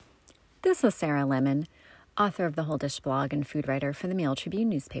This is Sarah Lemon, author of the Whole Dish blog and food writer for the Mail Tribune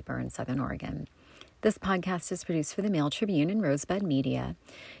newspaper in Southern Oregon. This podcast is produced for the Mail Tribune and Rosebud Media.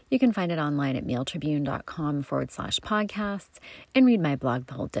 You can find it online at mailtribune.com/podcasts and read my blog,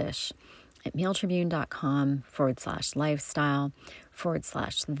 The Whole Dish, at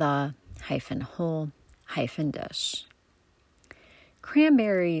mailtribune.com/lifestyle/the-whole-dish.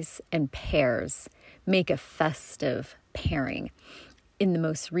 Cranberries and pears make a festive pairing in the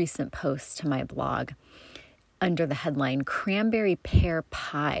most recent post to my blog under the headline, Cranberry Pear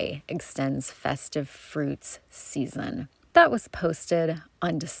Pie Extends Festive Fruits Season. That was posted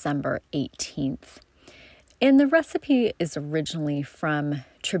on December 18th. And the recipe is originally from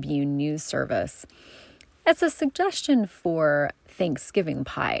Tribune News Service as a suggestion for Thanksgiving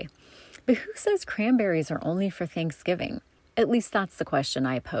pie. But who says cranberries are only for Thanksgiving? At least that's the question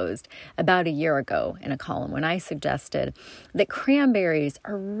I posed about a year ago in a column when I suggested that cranberries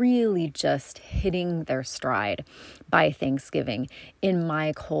are really just hitting their stride by Thanksgiving in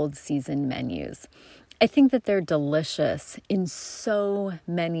my cold season menus. I think that they're delicious in so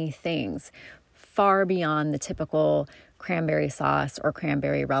many things, far beyond the typical cranberry sauce or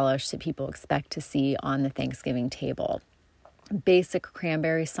cranberry relish that people expect to see on the Thanksgiving table. Basic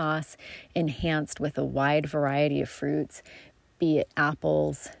cranberry sauce enhanced with a wide variety of fruits, be it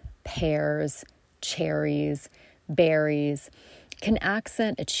apples, pears, cherries, berries, can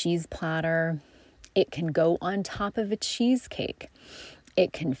accent a cheese platter. It can go on top of a cheesecake.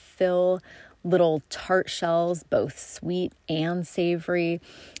 It can fill little tart shells, both sweet and savory.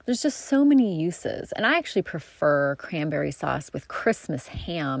 There's just so many uses. And I actually prefer cranberry sauce with Christmas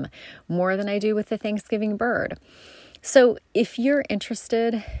ham more than I do with the Thanksgiving bird. So if you're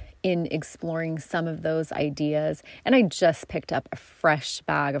interested in exploring some of those ideas, and I just picked up a fresh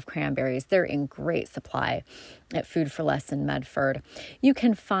bag of cranberries. They're in great supply at Food 4 Less in Medford. You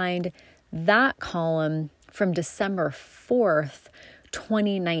can find that column from December 4th,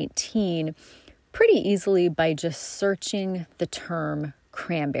 2019, pretty easily by just searching the term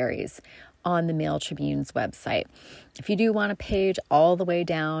cranberries on the Mail Tribune's website. If you do want a page all the way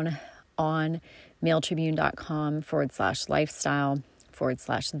down on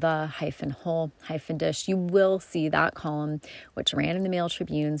mailtribune.com/lifestyle/the-whole-dish, you will see that column, which ran in the Mail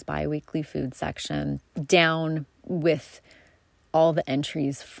Tribune's biweekly food section, down with all the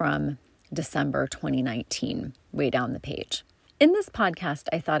entries from December 2019, way down the page. In this podcast,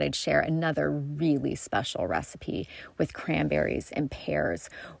 I thought I'd share another really special recipe with cranberries and pears,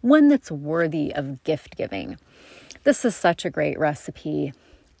 one that's worthy of gift giving. This is such a great recipe.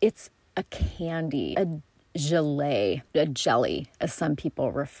 It's a candy, a gelée, a jelly, as some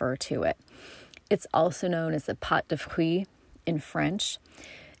people refer to it. It's also known as a pâte de fruits in French.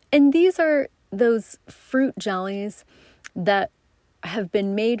 And these are those fruit jellies that have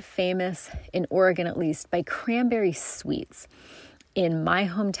been made famous, in Oregon at least, by cranberry sweets. In my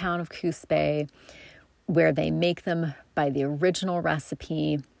hometown of Coos Bay, where they make them by the original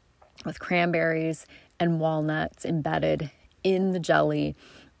recipe with cranberries and walnuts embedded in the jelly.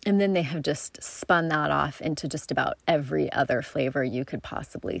 And then they have just spun that off into just about every other flavor you could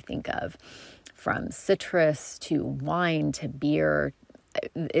possibly think of, from citrus to wine to beer.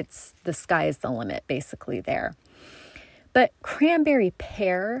 It's the sky's the limit basically there. But cranberry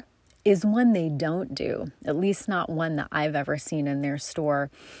pear is one they don't do, at least not one that I've ever seen in their store.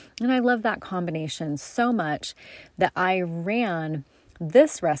 And I love that combination so much that I ran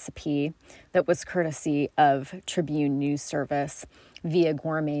this recipe that was courtesy of Tribune News Service via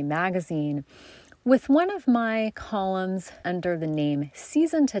Gourmet Magazine with one of my columns under the name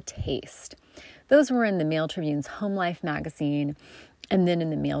Season to Taste. Those were in the Mail Tribune's Home Life magazine and then in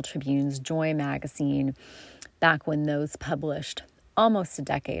the Mail Tribune's Joy magazine back when those published almost a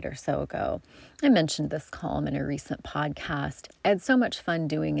decade or so ago. I mentioned this column in a recent podcast. I had so much fun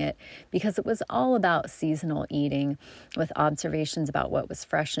doing it because it was all about seasonal eating with observations about what was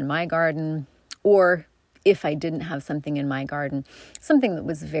fresh in my garden, or if I didn't have something in my garden, something that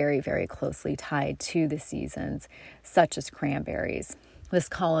was very, very closely tied to the seasons, such as cranberries. This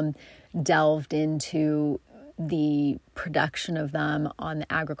column delved into the production of them on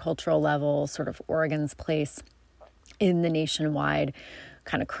the agricultural level, sort of Oregon's place in the nationwide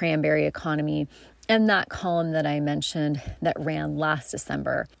kind of cranberry economy. And that column that I mentioned that ran last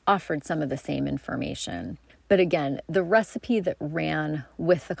December offered some of the same information. But again, the recipe that ran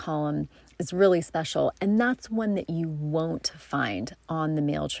with the column is really special. And that's one that you won't find on the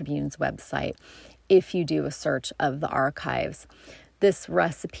Mail Tribune's website if you do a search of the archives. This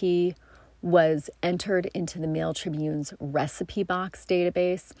recipe was entered into the Mail Tribune's recipe box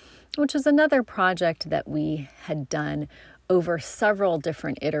database, which is another project that we had done over several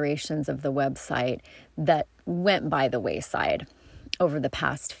different iterations of the website that went by the wayside over the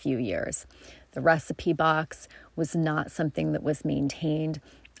past few years. The recipe box was not something that was maintained,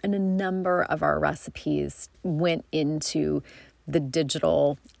 and a number of our recipes went into the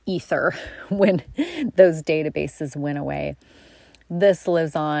digital ether when those databases went away. This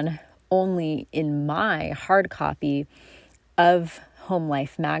lives on only in my hard copy of Home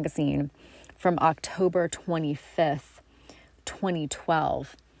Life magazine from October 25th,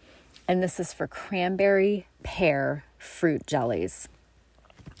 2012. And this is for cranberry pear fruit jellies.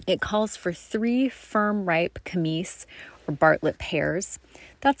 It calls for 3 firm ripe Camise or Bartlett pears.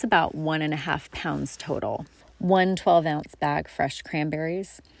 That's about 1.5 pounds total. 1 12-ounce bag fresh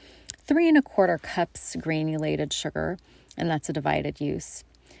cranberries, 3 1/4 cups granulated sugar, and that's a divided use,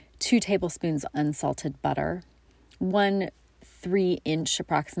 2 tablespoons unsalted butter, 1 3-inch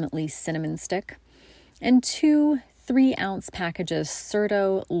approximately cinnamon stick, and 2 3-ounce packages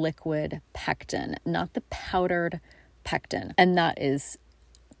Certo liquid pectin, not the powdered pectin, and that is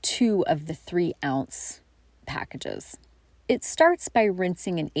 2 of the 3-ounce packages. It starts by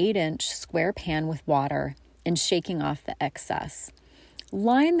rinsing an 8-inch square pan with water and shaking off the excess.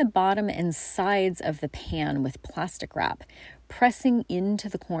 Line the bottom and sides of the pan with plastic wrap, pressing into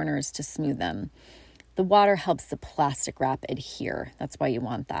the corners to smooth them. The water helps the plastic wrap adhere. That's why you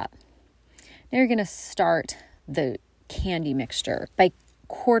want that. Now you're going to start the candy mixture by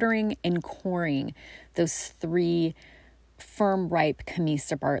quartering and coring those 3 firm ripe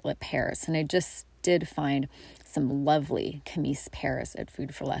Camise or Bartlett pears. And I just did find some lovely Camise pears at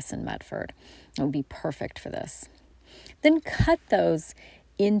Food for Less in Medford. It would be perfect for this. Then cut those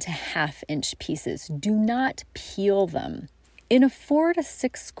into 1/2-inch pieces. Do not peel them. In a 4 to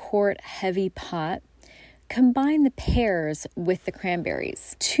 6 quart heavy pot, combine the pears with the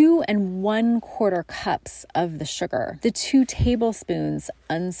cranberries, 2 1/4 cups of the sugar, the 2 tablespoons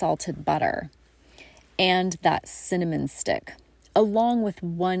unsalted butter, and that cinnamon stick, along with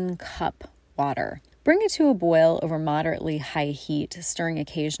 1 cup water. Bring it to a boil over moderately high heat, stirring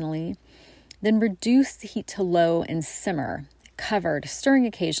occasionally. Then reduce the heat to low and simmer, covered, stirring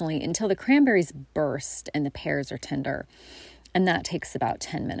occasionally until the cranberries burst and the pears are tender. And that takes about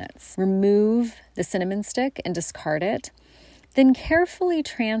 10 minutes. Remove the cinnamon stick and discard it. Then carefully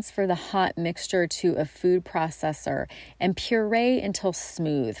transfer the hot mixture to a food processor and puree until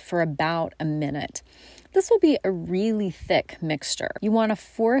smooth for about a minute. This will be a really thick mixture. You want to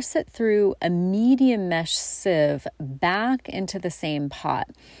force it through a medium mesh sieve back into the same pot,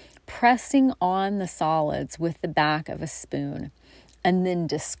 pressing on the solids with the back of a spoon, and then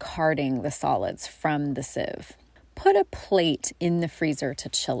discarding the solids from the sieve. Put a plate in the freezer to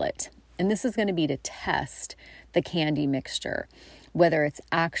chill it. And this is going to be to test the candy mixture, whether it's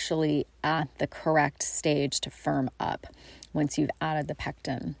actually at the correct stage to firm up once you've added the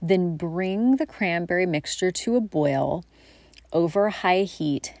pectin. Then bring the cranberry mixture to a boil over high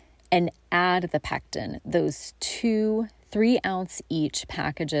heat and add the pectin, those 2 3-ounce each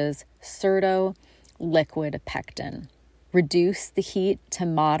packages Certo liquid pectin. Reduce the heat to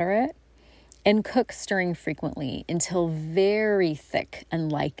moderate and cook, stirring frequently until very thick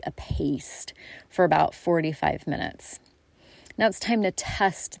and like a paste for about 45 minutes. Now it's time to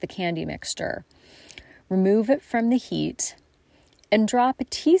test the candy mixture. Remove it from the heat and drop a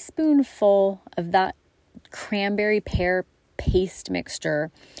teaspoonful of that cranberry pear paste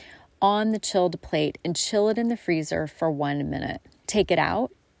mixture on the chilled plate and chill it in the freezer for 1 minute. Take it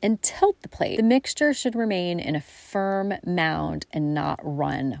out and tilt the plate. The mixture should remain in a firm mound and not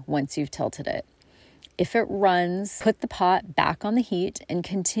run once you've tilted it. If it runs, put the pot back on the heat and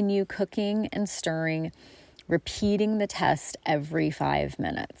continue cooking and stirring, repeating the test every 5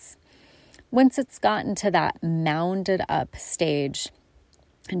 minutes. Once it's gotten to that mounded up stage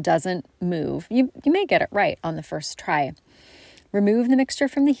and doesn't move, you may get it right on the first try. Remove the mixture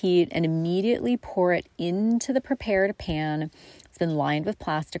from the heat and immediately pour it into the prepared pan. It's been lined with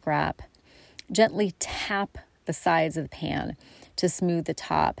plastic wrap. Gently tap the sides of the pan to smooth the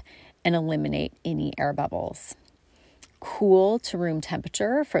top and eliminate any air bubbles. Cool to room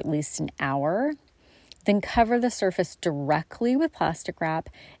temperature for at least an hour. Then cover the surface directly with plastic wrap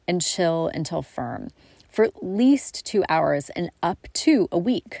and chill until firm for at least 2 hours and up to a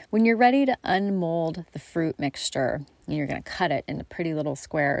week. When you're ready to unmold the fruit mixture, you're going to cut it into pretty little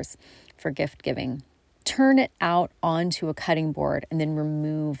squares for gift giving. Turn it out onto a cutting board and then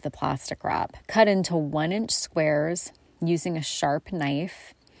remove the plastic wrap. Cut into 1-inch squares using a sharp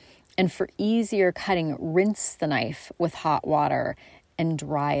knife. And for easier cutting, rinse the knife with hot water and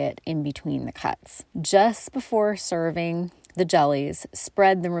dry it in between the cuts. Just before serving the jellies,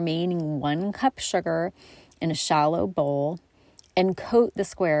 spread the remaining 1 cup sugar in a shallow bowl and coat the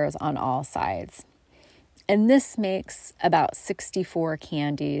squares on all sides. And this makes about 64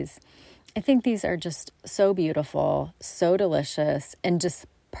 candies. I think these are just so beautiful, so delicious, and just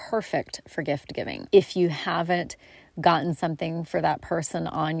perfect for gift giving. If you haven't gotten something for that person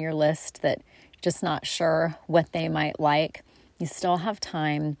on your list that you're just not sure what they might like, you still have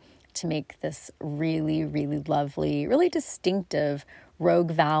time to make this really, really lovely, really distinctive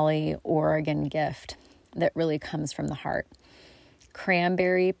Rogue Valley, Oregon gift that really comes from the heart.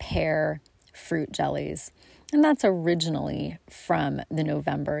 Cranberry pear fruit jellies. And that's originally from the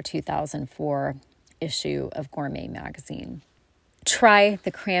November 2004 issue of Gourmet Magazine. Try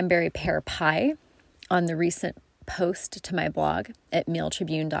the cranberry pear pie on the recent post to my blog at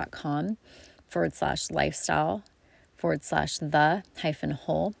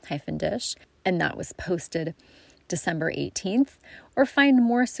mailtribune.com/lifestyle/the-whole-dish. And that was posted December 18th. Or find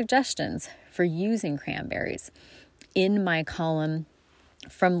more suggestions for using cranberries in my column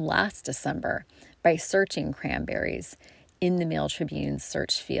from last December by searching cranberries in the Mail Tribune's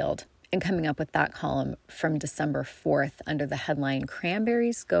search field and coming up with that column from December 4th under the headline,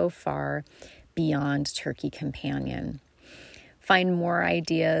 Cranberries Go Far Beyond Turkey Companion. Find more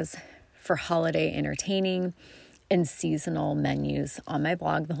ideas for holiday entertaining and seasonal menus on my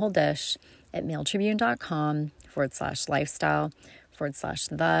blog, The Whole Dish, at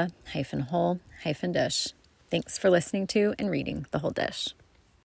mailtribune.com/lifestyle/the-whole-dish. Thanks for listening to and reading The Whole Dish.